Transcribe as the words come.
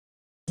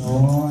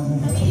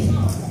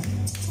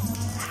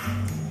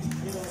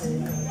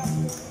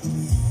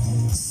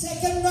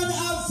Second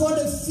runner-up for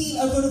the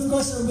field, of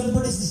course, our winner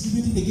is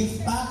distributing the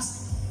gift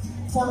packs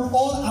for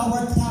all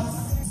our top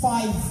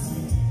 5,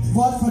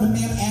 both for the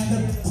male and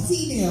the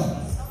female.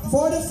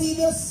 For the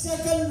female,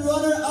 second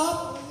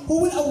runner-up,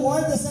 who will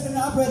award the second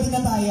runner-up? Ready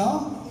na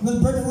tayo?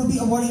 Wilbert will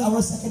be awarding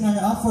our second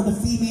runner-up for the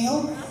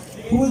female.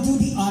 Who will do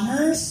the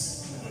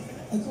honors?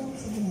 Ay,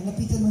 sige na,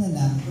 lapitan mo na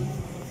lang.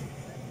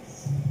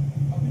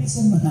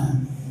 Bilisan mo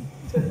na.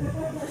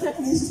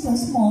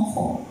 Discuss mo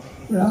ako.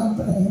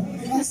 Grabe.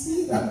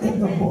 Nasira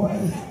the boy.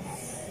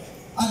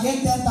 Again,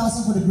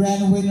 10,000 for the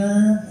grand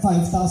winner,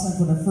 5,000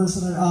 for the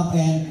first runner-up,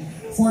 and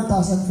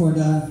 4,000 for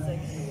the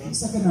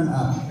second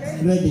runner-up.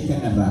 Ready ka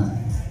na ba?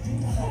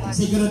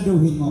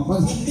 Siguraduhin mo.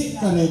 Pag hindi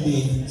ka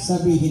ready,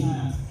 sabihin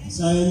na.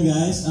 So yun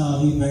guys,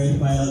 we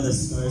verify all the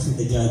scores of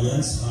the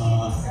judges,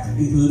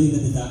 including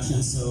the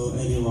deductions to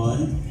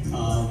anyone.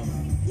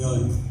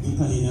 Yung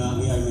kanina,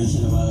 we are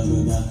mentioned a while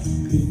ago that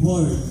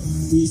before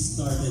we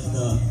started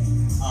the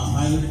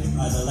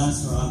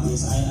last round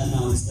is I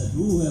announced that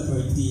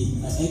whoever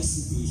did an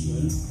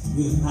exhibition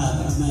will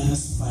have a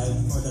 -5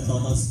 for the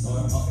total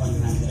score of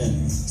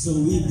 100. So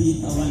we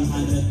did a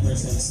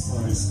 100%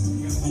 scores,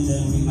 and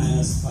then we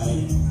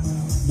 -5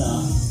 the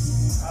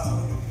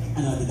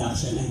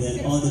deduction, and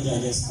then all the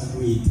judges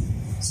agreed.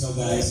 So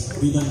guys,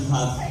 we don't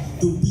have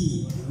to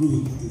be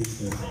rude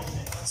later.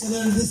 So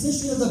the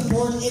decision of the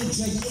board and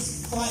judge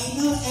is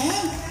final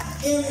and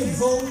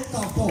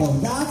irrevocable.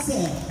 That's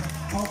it.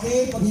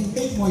 Okay, pag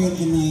hindi mo yun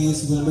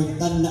inayos,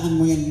 Wilbert, tandaan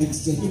mo yan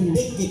next year.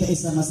 Hindi kita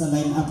isama sa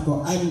line-up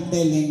ko. I'm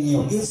telling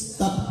you, you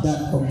stop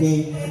that,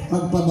 okay?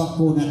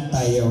 Magpabakunan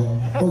tayo.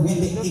 Kung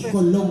hindi,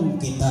 ikulong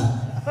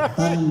kita.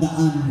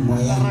 Tandaan mo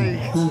yan.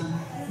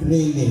 Ha?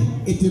 Really.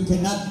 If you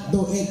cannot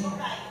do it,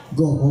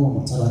 go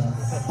home. Charot.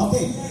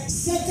 Okay,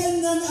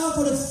 second runner-up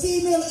for the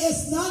female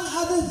is none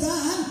other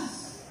than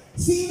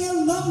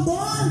female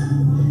number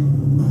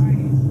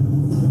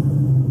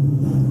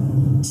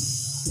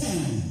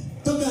 10.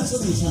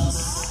 Congratulations.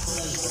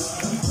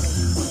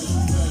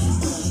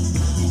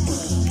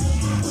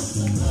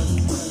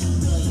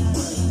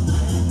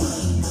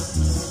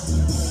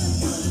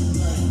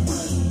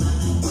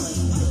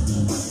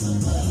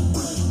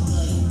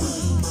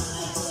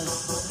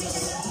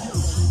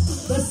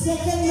 The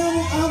second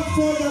runner-up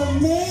for the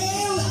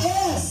male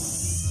is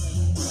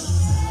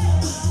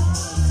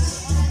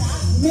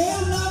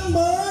male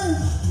number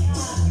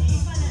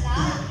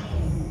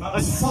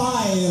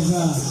 5.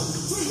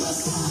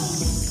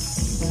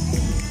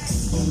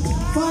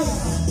 5.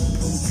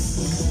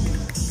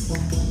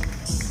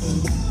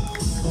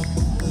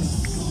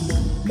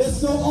 Let's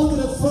go on to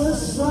the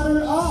first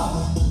runner-up.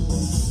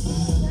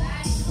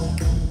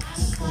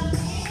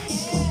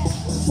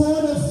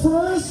 For the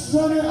first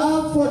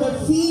runner-up for the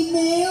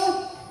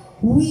female,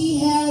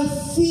 we have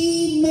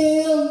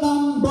female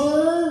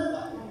number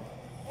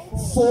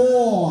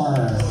 4.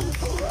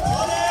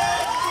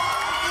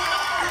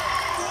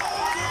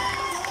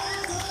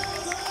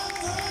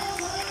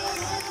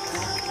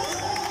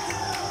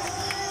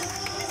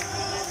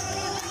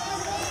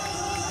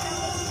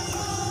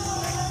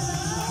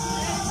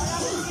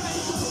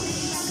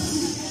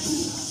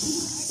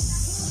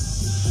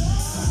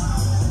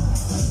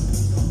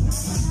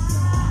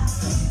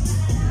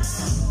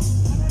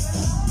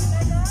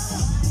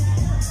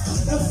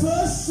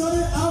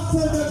 Runner-up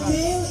for the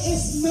male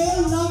is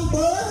male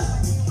number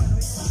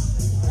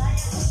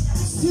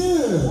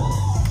 2.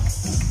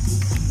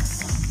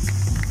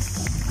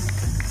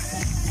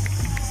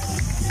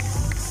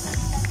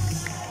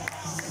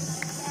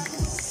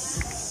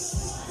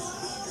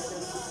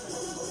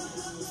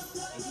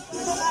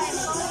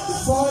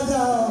 For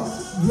the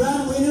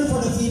grand winner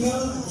for the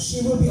female,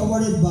 she will be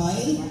awarded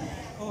by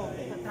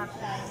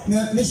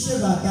Ms.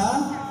 Shiraka.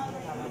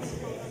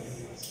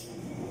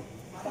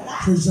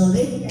 For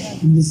Jordan,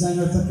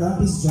 designer of the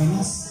crown, please join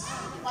us.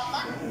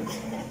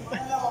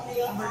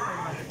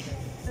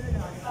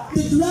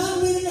 The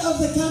grand winner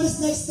of the Canvas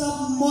Next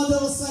Stop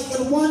Model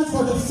Cycle 1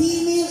 for the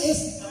female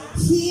is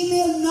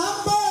female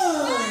number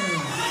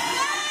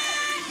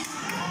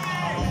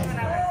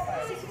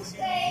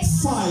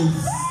 5.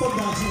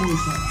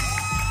 Congratulations.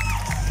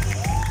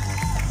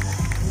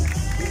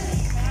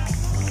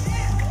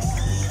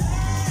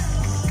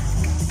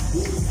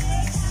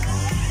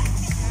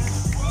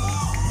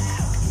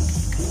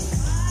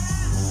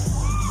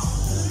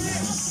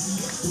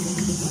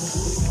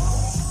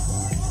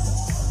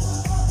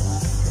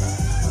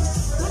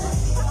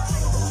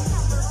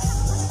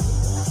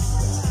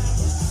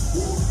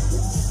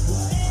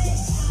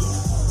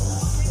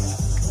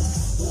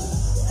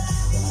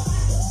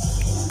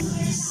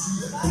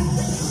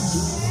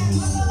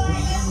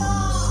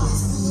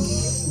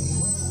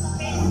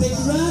 The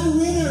grand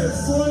winner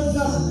for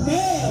the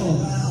male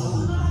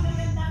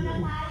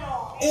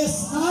is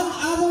none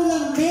other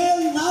than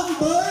male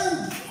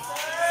number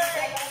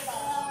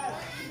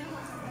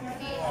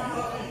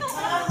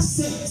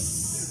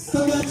 6.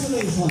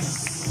 Congratulations.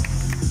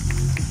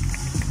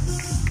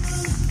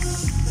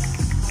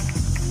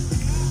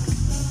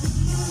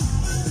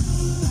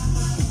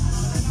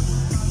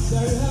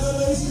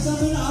 ladies and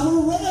gentlemen, our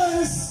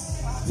winners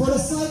for the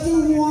cycle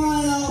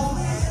 1 of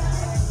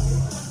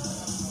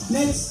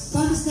next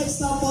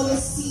top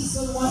is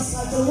season 1,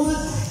 cycle 1.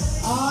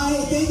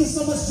 I thank you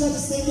so much,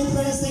 judges. Thank you,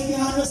 friends. Thank you,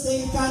 handlers.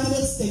 Thank you,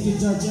 candidates. Thank you,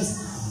 judges.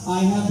 I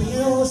have been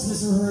your host,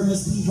 Mr.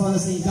 Hermes P.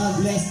 saying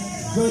God bless.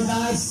 Good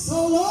night.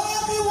 So long,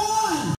 everyone.